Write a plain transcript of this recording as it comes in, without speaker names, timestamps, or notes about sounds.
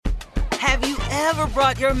Have you ever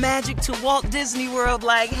brought your magic to Walt Disney World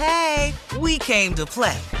like, hey, we came to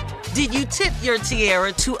play? Did you tip your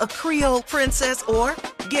tiara to a Creole princess or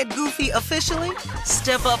get goofy officially?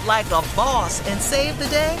 Step up like a boss and save the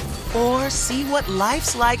day? Or see what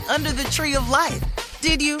life's like under the tree of life?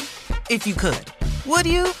 Did you? If you could. Would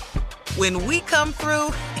you? When we come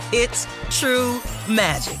through, it's true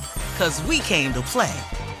magic. 'Cause we came to play.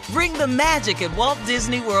 Bring the magic at Walt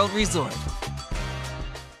Disney World Resort.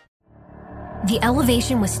 The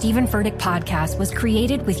Elevation with Stephen Furtick podcast was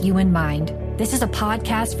created with you in mind. This is a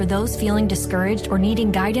podcast for those feeling discouraged or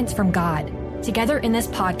needing guidance from God. Together in this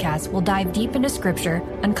podcast, we'll dive deep into Scripture,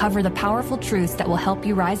 uncover the powerful truths that will help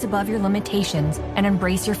you rise above your limitations and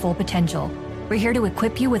embrace your full potential. We're here to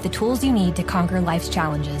equip you with the tools you need to conquer life's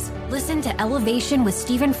challenges. Listen to Elevation with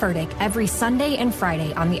Stephen Furtick every Sunday and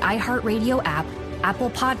Friday on the iHeartRadio app,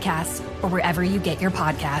 Apple Podcasts, or wherever you get your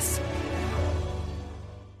podcasts.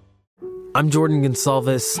 I'm Jordan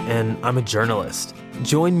Gonsalves, and I'm a journalist.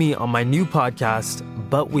 Join me on my new podcast,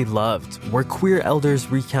 But We Loved, where queer elders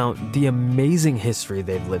recount the amazing history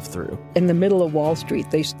they've lived through. In the middle of Wall Street,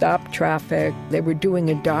 they stopped traffic. They were doing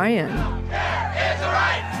a die-in. Healthcare is a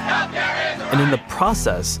right! Healthcare is a right! And in the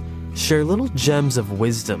process, share little gems of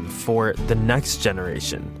wisdom for the next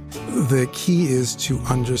generation. The key is to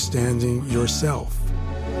understanding yourself,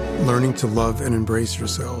 learning to love and embrace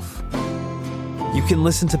yourself. You can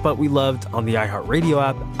listen to But We Loved on the iHeartRadio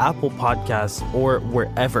app, Apple Podcasts, or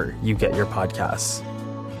wherever you get your podcasts.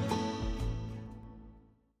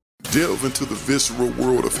 Delve into the visceral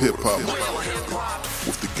world of hip-hop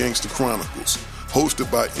with the Gangsta Chronicles,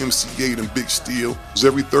 hosted by MC Eiht and Big Steel.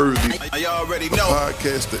 Every Thursday, a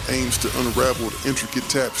podcast that aims to unravel the intricate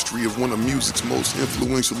tapestry of one of music's most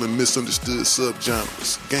influential and misunderstood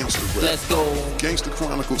subgenres, gangsta rap. Let's go. Gangsta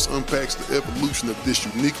Chronicles unpacks the evolution of this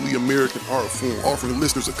uniquely American art form, offering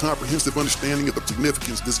listeners a comprehensive understanding of the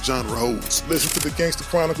significance this genre holds. Listen to the Gangsta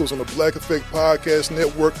Chronicles on the Black Effect Podcast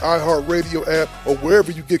Network, iHeartRadio app, or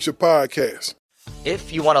wherever you get your podcasts.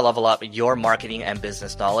 If you want to level up your marketing and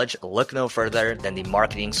business knowledge, look no further than the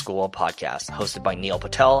Marketing School podcast, hosted by Neil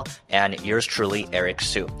Patel and yours truly, Eric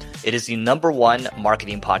Su. It is the #1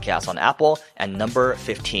 marketing podcast on Apple and number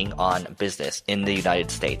 15 on business in the United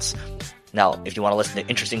States. Now, if you want to listen to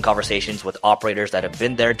interesting conversations with operators that have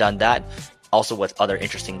been there, done that, also with other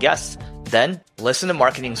interesting guests, then listen to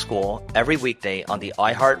Marketing School every weekday on the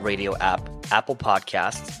iHeartRadio app, Apple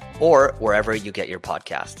Podcasts, or wherever you get your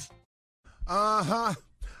podcasts. I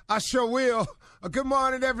sure will. Good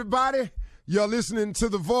morning, everybody. You're listening to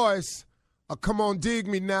The Voice. Come on, dig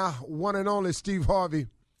me now. One and only Steve Harvey.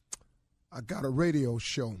 I got a radio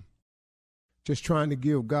show. Just trying to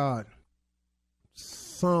give God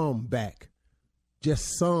some back.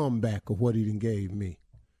 Just some back of what he done gave me.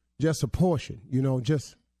 Just a portion,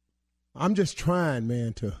 I'm just trying,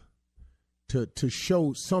 man, to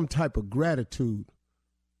show some type of gratitude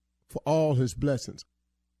for all his blessings.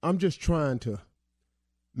 I'm just trying to,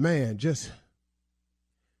 man, just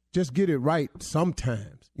get it right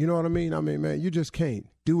sometimes. You know what I mean? Man, you just can't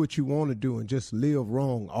do what you want to do and just live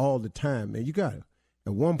wrong all the time, man. You got to,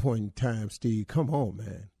 at one point in time, Steve, come on,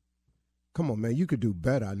 man. Come on, man. You could do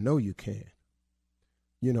better. I know you can.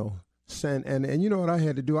 And you know what I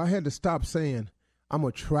had to do? I had to stop saying, I'm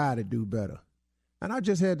going to try to do better. And I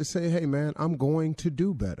just had to say, hey, man, I'm going to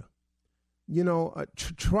do better.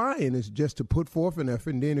 Trying is just to put forth an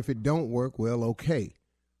effort, and then if it don't work, well, okay.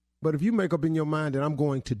 But if you make up in your mind that I'm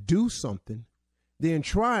going to do something, then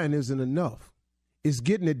trying isn't enough. It's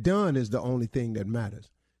getting it done is the only thing that matters.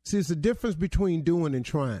 See, it's the difference between doing and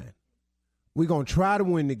trying. We're going to try to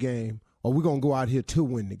win the game, or we're going to go out here to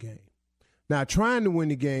win the game. Now, trying to win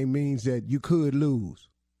the game means that you could lose.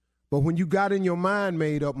 But when you got in your mind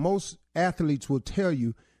made up, most athletes will tell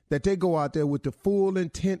you that they go out there with the full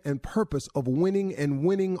intent and purpose of winning and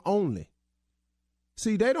winning only.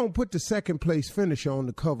 See, they don't put the second place finisher on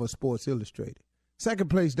the cover of Sports Illustrated. Second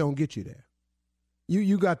place don't get you there.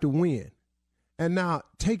 You got to win. And now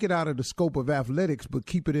take it out of the scope of athletics, but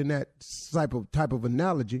keep it in that type of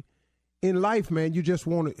analogy. In life, man, you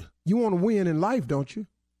want to win in life, don't you?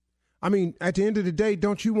 I mean, at the end of the day,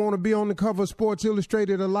 don't you want to be on the cover of Sports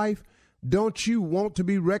Illustrated of Life? Don't you want to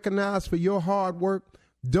be recognized for your hard work?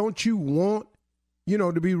 Don't you want,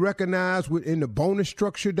 to be recognized in the bonus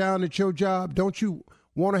structure down at your job? Don't you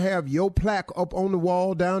want to have your plaque up on the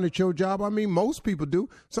wall down at your job? I mean, most people do.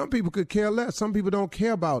 Some people could care less. Some people don't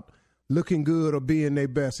care about looking good or being their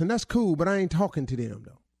best, and that's cool, but I ain't talking to them,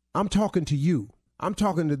 though. I'm talking to you. I'm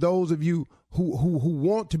talking to those of you who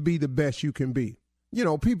want to be the best you can be.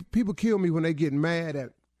 People kill me when they get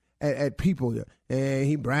mad at people, and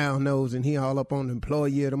he brown nose and he all up on the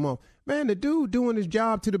employee of the month. Man, the dude doing his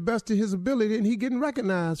job to the best of his ability, and he getting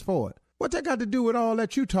recognized for it. What that got to do with all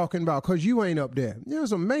that you talking about? Because you ain't up there.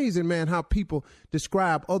 It's amazing, man, how people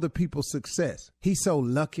describe other people's success. He's so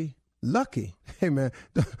lucky. Lucky? Hey, man,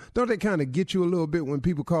 don't they kind of get you a little bit when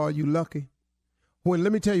people call you lucky?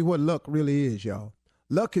 Let me tell you what luck really is, y'all.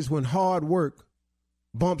 Luck is when hard work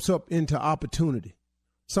bumps up into opportunity.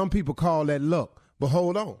 Some people call that luck. But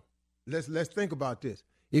hold on. Let's think about this.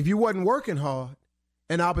 If you wasn't working hard,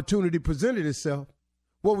 an opportunity presented itself,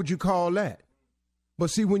 what would you call that?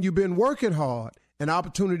 But see, when you've been working hard, an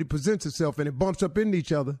opportunity presents itself and it bumps up into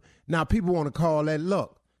each other, now people want to call that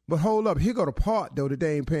luck. But hold up, here go the part, though, that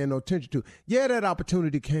they ain't paying no attention to. Yeah, that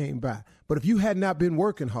opportunity came by. But if you had not been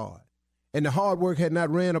working hard and the hard work had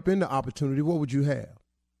not ran up into opportunity, what would you have?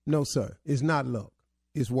 No, sir. It's not luck.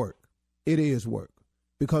 It's work. It is work.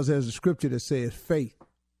 Because there's a scripture that says faith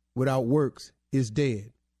without works is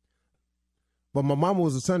dead. But my mama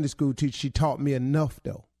was a Sunday school teacher. She taught me enough,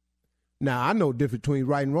 though. Now, I know the difference between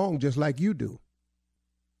right and wrong just like you do.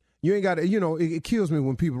 You ain't got to, it kills me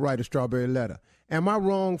when people write a strawberry letter. Am I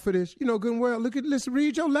wrong for this? Good and well, listen,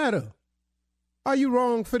 read your letter. Are you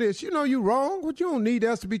wrong for this? You wrong. But you don't need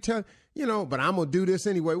us to be telling, but I'm going to do this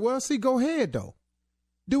anyway. Well, see, go ahead, though.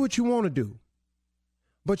 Do what you want to do.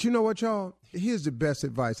 But you know what, y'all? Here's the best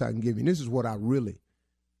advice I can give you. And this is what I really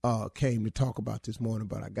came to talk about this morning,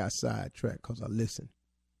 but I got sidetracked because I listened.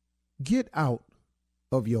 Get out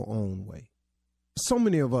of your own way. So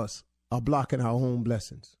many of us are blocking our own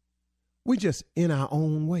blessings. We just in our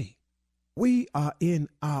own way. We are in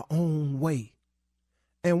our own way.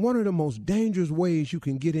 And one of the most dangerous ways you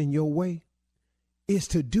can get in your way is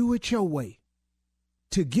to do it your way,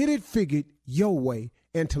 to get it figured your way,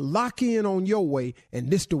 and to lock in on your way,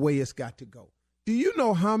 and this the way it's got to go. Do you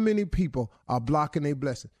know how many people are blocking their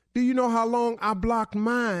blessings? Do you know how long I blocked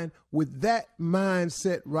mine with that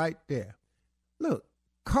mindset right there? Look,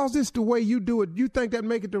 cause it's the way you do it, you think that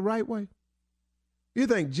make it the right way? You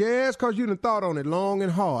think just because you done thought on it long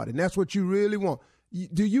and hard, and that's what you really want,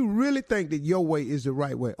 do you really think that your way is the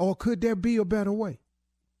right way? Or could there be a better way?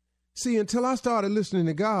 See, until I started listening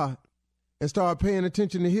to God and started paying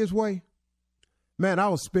attention to his way, man, I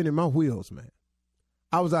was spinning my wheels, man.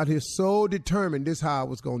 I was out here so determined this is how I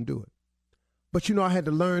was going to do it. But, I had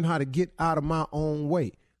to learn how to get out of my own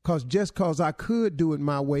way. Because just because I could do it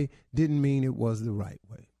my way didn't mean it was the right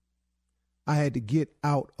way. I had to get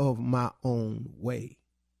out of my own way.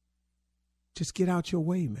 Just get out your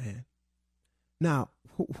way, man. Now,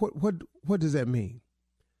 what does that mean?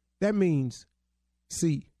 That means,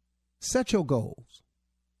 see, set your goals.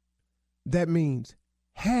 That means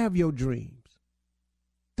have your dreams.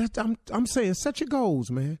 I'm saying set your goals,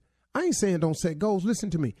 man. I ain't saying don't set goals. Listen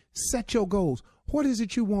to me. Set your goals. What is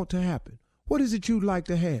it you want to happen? What is it you'd like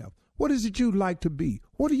to have? What is it you'd like to be?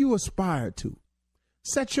 What do you aspire to?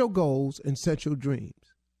 Set your goals and set your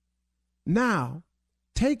dreams. Now,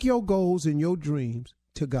 take your goals and your dreams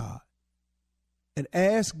to God and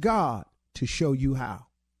ask God to show you how.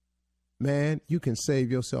 Man, you can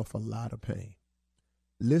save yourself a lot of pain.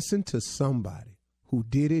 Listen to somebody who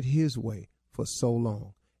did it his way for so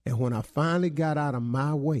long. And when I finally got out of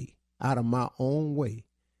my way, out of my own way,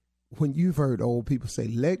 when you've heard old people say,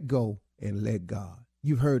 let go and let God.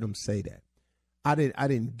 You've heard them say that. I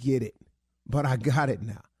didn't get it, but I got it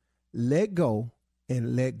now. Let go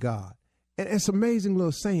and let God. And it's an amazing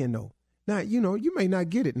little saying, though. Now, you may not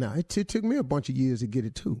get it now. It took me a bunch of years to get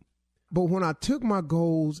it, too. But when I took my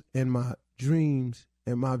goals and my dreams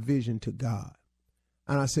and my vision to God,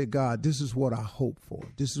 and I said, God, this is what I hope for.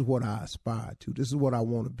 This is what I aspire to. This is what I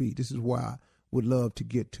want to be. This is where I would love to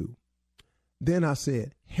get to. Then I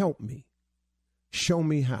said, help me. Show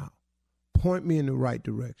me how. Point me in the right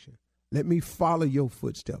direction. Let me follow your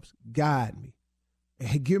footsteps. Guide me.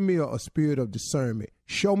 And give me a spirit of discernment.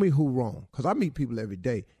 Show me who wrong. Because I meet people every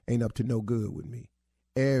day ain't up to no good with me.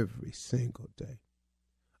 Every single day.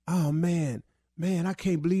 Oh, man, I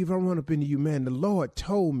can't believe I run up into you, man. The Lord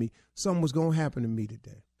told me something was going to happen to me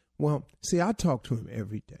today. Well, see, I talk to him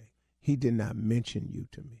every day. He did not mention you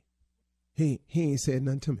to me. He ain't said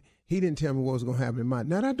nothing to me. He didn't tell me what was going to happen in my.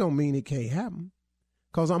 Now, that don't mean it can't happen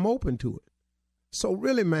because I'm open to it. So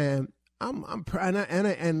really, man,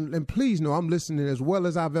 and please know I'm listening as well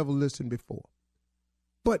as I've ever listened before.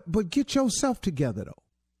 But get yourself together, though.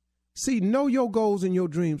 See, know your goals and your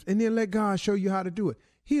dreams, and then let God show you how to do it.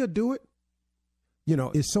 He'll do it.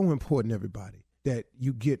 It's so important, everybody, that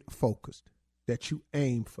you get focused, that you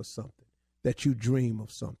aim for something, that you dream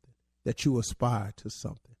of something, that you aspire to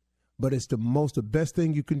something. But it's the best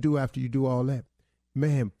thing you can do after you do all that.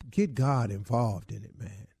 Man, get God involved in it,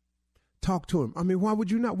 man. Talk to him. I mean, why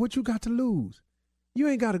would you not? What you got to lose? You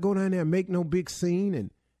ain't got to go down there and make no big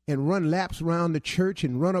scene and run laps around the church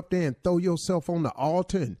and run up there and throw yourself on the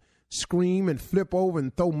altar and scream and flip over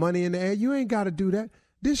and throw money in the air. You ain't got to do that.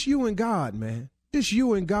 This you and God, man. This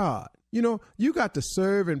you and God. You know, you got to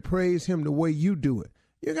serve and praise him the way you do it.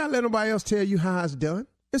 You got to let nobody else tell you how it's done.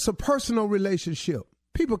 It's a personal relationship.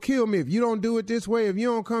 People kill me if you don't do it this way, if you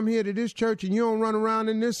don't come here to this church and you don't run around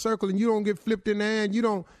in this circle and you don't get flipped in the air and you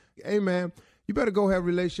don't, hey, man, you better go have a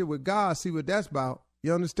relationship with God, see what that's about.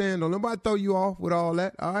 You understand? Don't nobody throw you off with all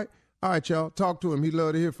that, all right? All right, y'all, talk to him. He'd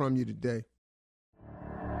love to hear from you today.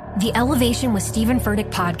 The Elevation with Stephen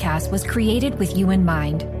Furtick podcast was created with you in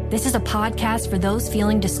mind. This is a podcast for those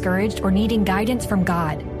feeling discouraged or needing guidance from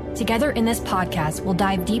God. Together in this podcast, we'll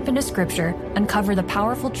dive deep into Scripture, uncover the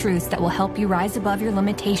powerful truths that will help you rise above your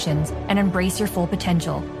limitations and embrace your full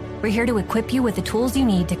potential. We're here to equip you with the tools you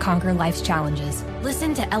need to conquer life's challenges.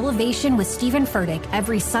 Listen to Elevation with Stephen Furtick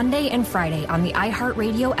every Sunday and Friday on the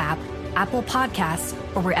iHeartRadio app, Apple Podcasts,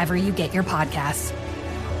 or wherever you get your podcasts.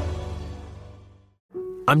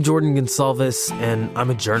 I'm Jordan Gonsalves, and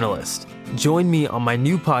I'm a journalist. Join me on my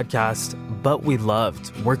new podcast, But We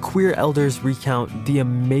Loved, where queer elders recount the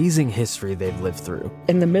amazing history they've lived through.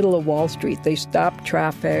 In the middle of Wall Street, they stopped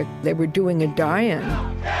traffic. They were doing a die-in.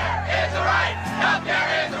 Healthcare is a right.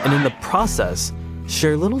 Healthcare is a right. And in the process,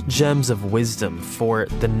 share little gems of wisdom for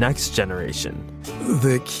the next generation.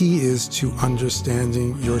 The key is to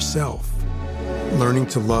understanding yourself, learning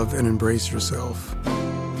to love and embrace yourself.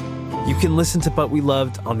 You can listen to But We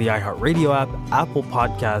Loved on the iHeartRadio app, Apple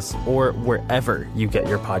Podcasts, or wherever you get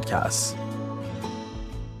your podcasts.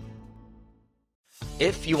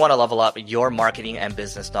 If you want to level up your marketing and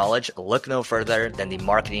business knowledge, look no further than the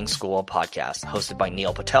Marketing School podcast, hosted by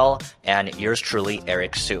Neil Patel and yours truly,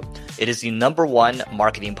 Eric Su. It is the #1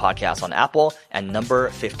 marketing podcast on Apple and number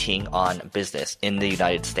 15 on business in the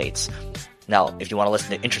United States. Now, if you want to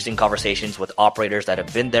listen to interesting conversations with operators that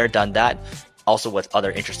have been there, done that, also with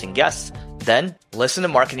other interesting guests, then listen to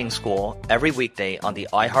Marketing School every weekday on the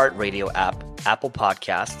iHeartRadio app, Apple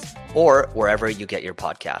Podcasts, or wherever you get your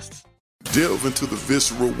podcasts. Delve into the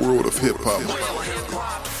visceral world of hip-hop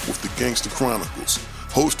with the Gangster Chronicles,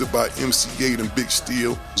 hosted by MC8 and Big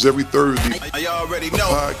Steel. Every Thursday, a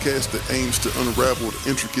podcast that aims to unravel the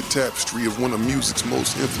intricate tapestry of one of music's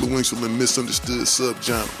most influential and misunderstood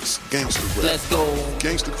subgenres, gangster rap. Let's go.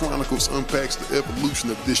 Gangster Chronicles unpacks the evolution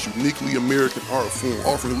of this uniquely American art form,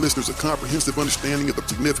 offering listeners a comprehensive understanding of the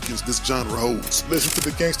significance this genre holds. Listen to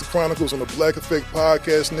the Gangster Chronicles on the Black Effect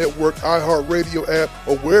Podcast Network, iHeartRadio app,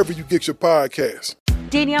 or wherever you get your podcasts.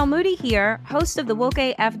 Danielle Moody here, host of the Woke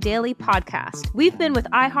AF Daily podcast. We've been with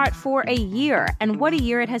iHeart for a year, and what a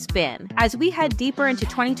year it has been. As we head deeper into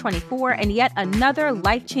 2024 and yet another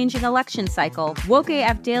life-changing election cycle, Woke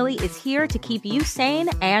AF Daily is here to keep you sane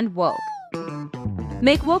and woke.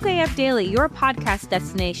 Make Woke AF Daily your podcast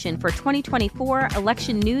destination for 2024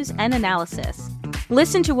 election news and analysis.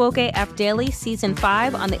 Listen to Woke AF Daily Season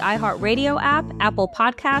 5 on the iHeartRadio app, Apple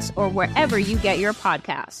Podcasts, or wherever you get your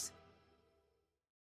podcasts.